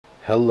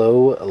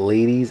Hello,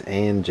 ladies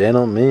and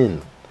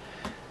gentlemen.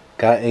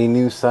 Got a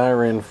new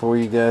siren for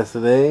you guys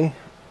today,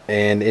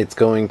 and it's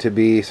going to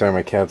be, sorry,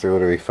 my cats are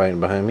literally fighting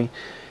behind me.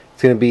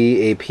 It's going to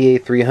be a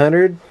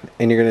PA300,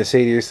 and you're going to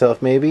say to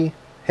yourself maybe,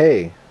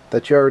 hey,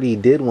 thought you already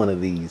did one of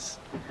these.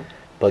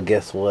 But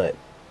guess what?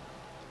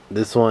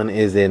 This one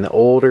is an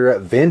older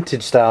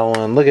vintage style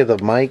one. Look at the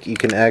mic. You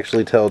can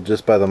actually tell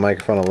just by the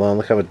microphone alone.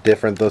 Look how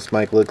different this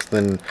mic looks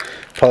than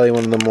probably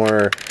one of the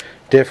more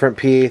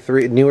different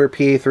newer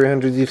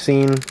PA300s you've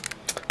seen.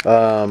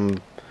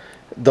 I'm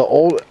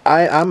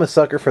a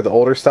sucker for the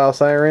older style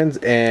sirens,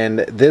 and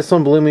this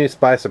one blew me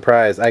by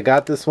surprise. I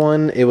got this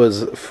one. It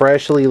was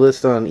freshly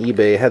listed on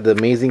eBay. It had the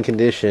amazing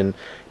condition.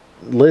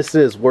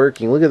 Listed as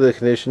working. Look at the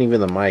condition,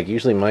 even the mic.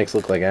 Usually mics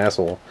look like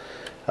asshole.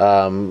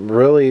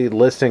 Really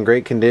listed in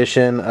great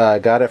condition.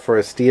 Got it for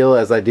a steal,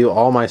 as I do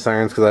all my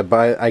sirens, because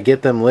I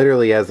get them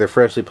literally as they're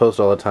freshly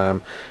posted all the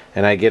time,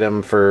 and I get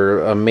them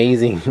for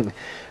amazing.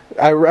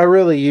 I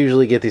really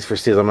usually get these for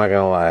steals, I'm not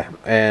gonna lie,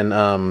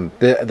 and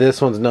this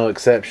one's no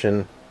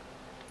exception.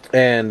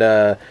 And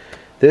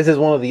this is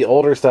one of the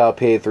older style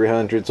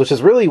PA300s, which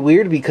is really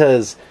weird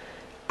because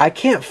I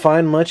can't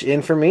find much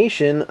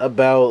information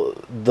about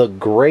the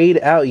grayed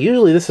out.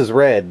 Usually this is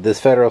red, this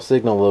Federal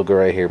Signal logo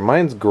right here.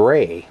 Mine's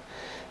gray.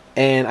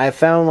 And I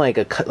found like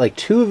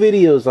two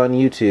videos on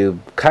YouTube,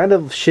 kind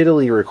of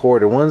shittily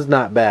recorded. One's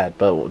not bad,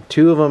 but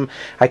two of them,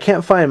 I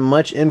can't find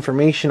much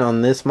information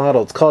on this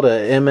model. It's called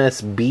a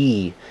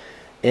MSB,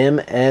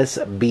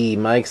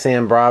 Mike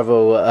Sam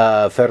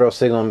Bravo Federal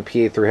Signal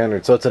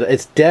PA300. So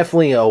it's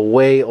definitely a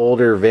way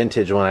older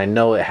vintage one. I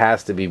know it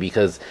has to be,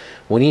 because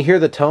when you hear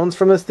the tones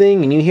from this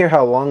thing and you hear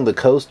how long the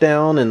coast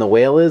down and the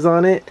whale is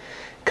on it,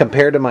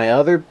 compared to my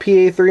other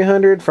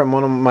PA300 from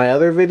one of my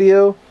other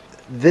video,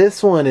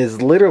 this one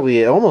is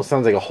literally, it almost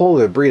sounds like a whole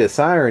other breed of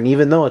siren,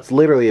 even though it's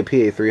literally a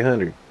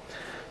PA300.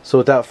 So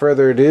without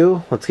further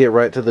ado, let's get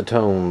right to the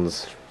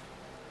tones.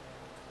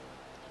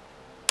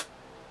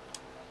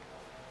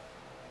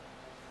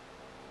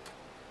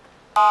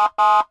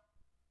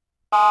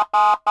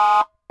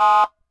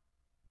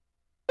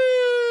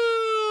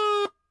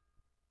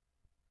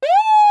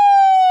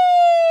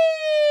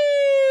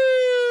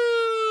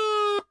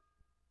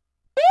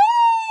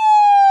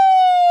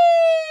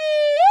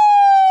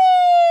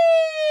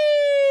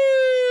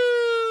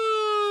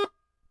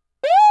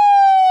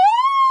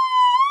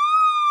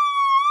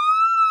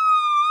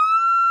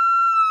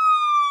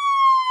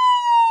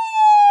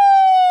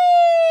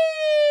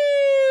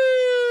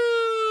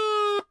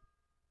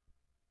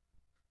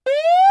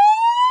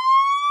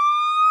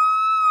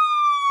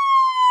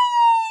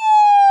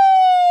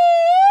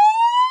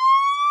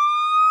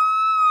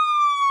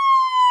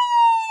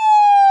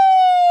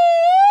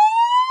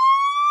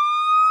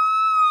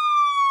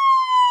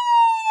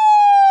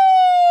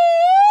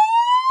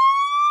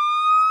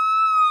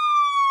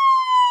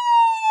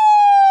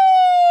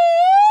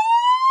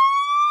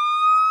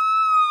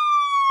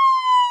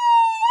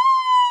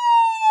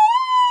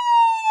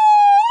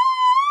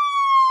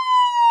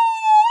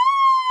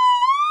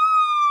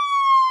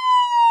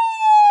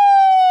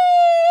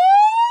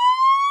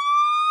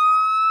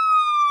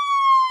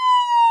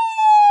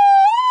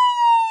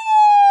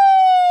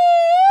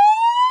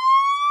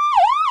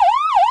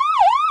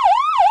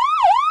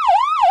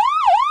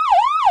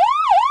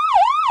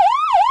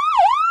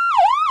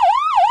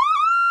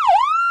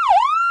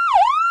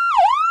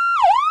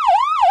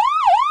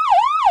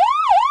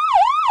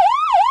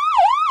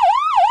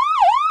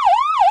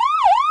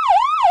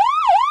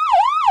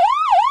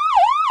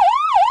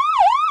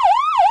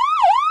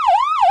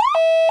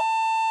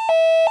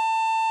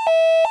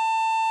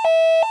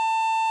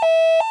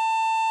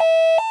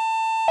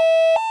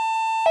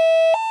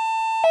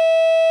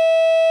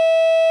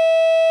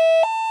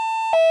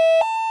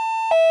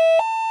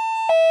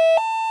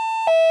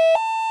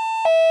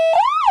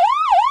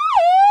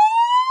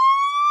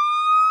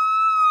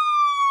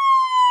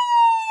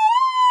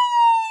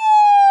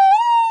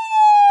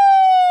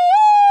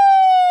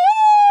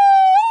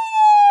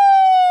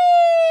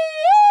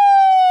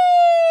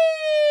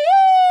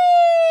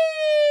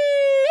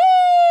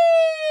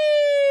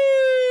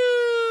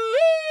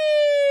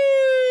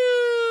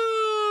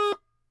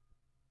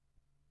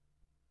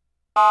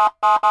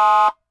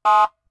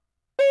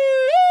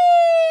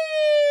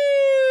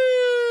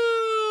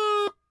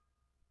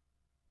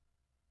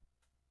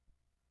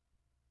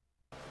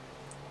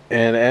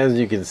 And as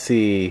you can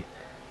see,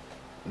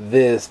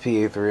 this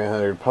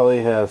PA300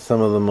 probably has some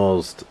of the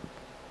most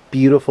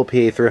beautiful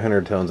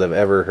PA300 tones I've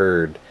ever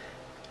heard.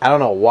 I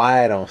don't know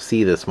why I don't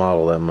see this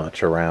model that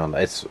much around.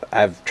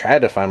 I've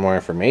tried to find more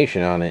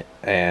information on it,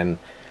 and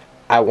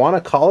I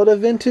want to call it a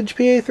vintage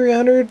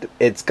PA300.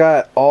 It's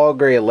got all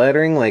gray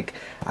lettering. Like,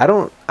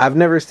 I've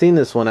never seen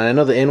this one. And I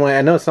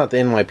know it's not the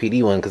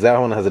NYPD one, because that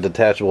one has a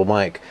detachable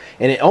mic,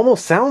 and it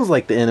almost sounds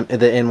like the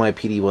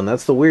NYPD one.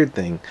 That's the weird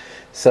thing.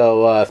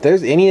 So if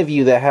there's any of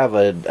you that have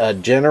a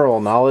general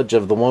knowledge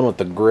of the one with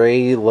the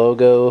gray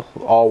logo,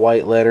 all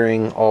white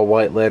lettering,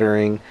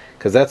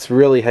 because that's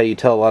really how you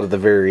tell a lot of the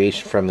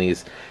variation from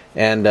these.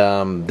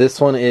 And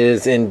this one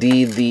is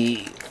indeed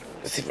the,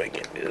 let's see if I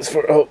can do this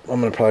for, oh,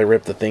 I'm gonna probably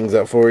rip the things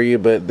out for you,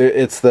 but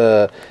it's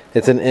an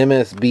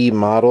MSB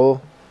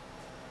model.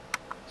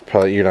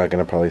 Probably you're not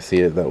gonna probably see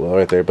it that well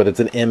right there, but it's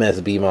an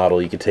MSB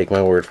model. You can take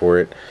my word for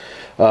it.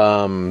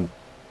 And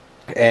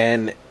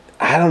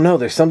I don't know,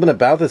 there's something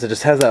about this. It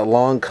just has that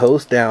long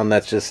coast down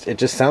that's just, it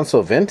just sounds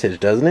so vintage,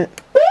 doesn't it?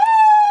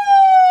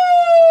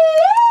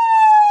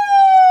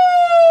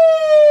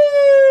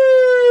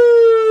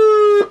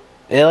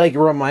 It like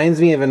reminds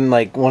me of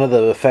like one of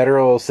the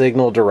Federal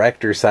Signal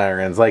Director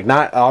sirens. Like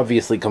not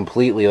obviously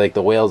completely, like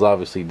the whale's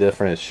obviously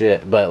different as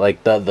shit, but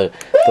like the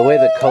way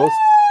the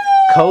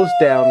coast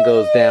down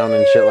goes down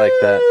and shit like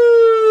that.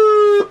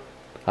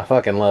 I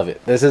fucking love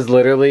it. This is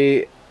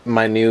literally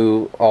my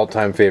new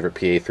all-time favorite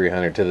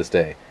PA300 to this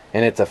day.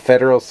 And it's a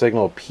Federal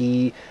Signal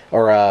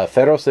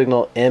Federal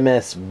Signal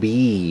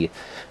MSB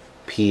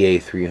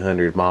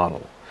PA300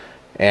 model.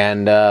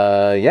 And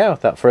yeah,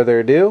 without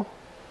further ado,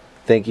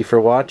 thank you for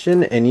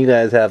watching, and you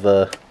guys have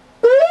a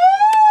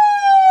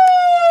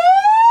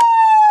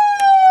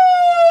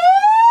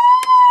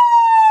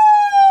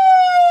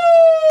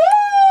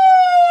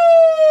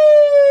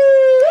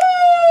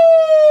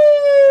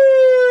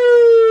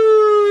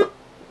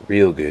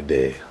real good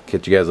day.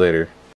 Catch you guys later.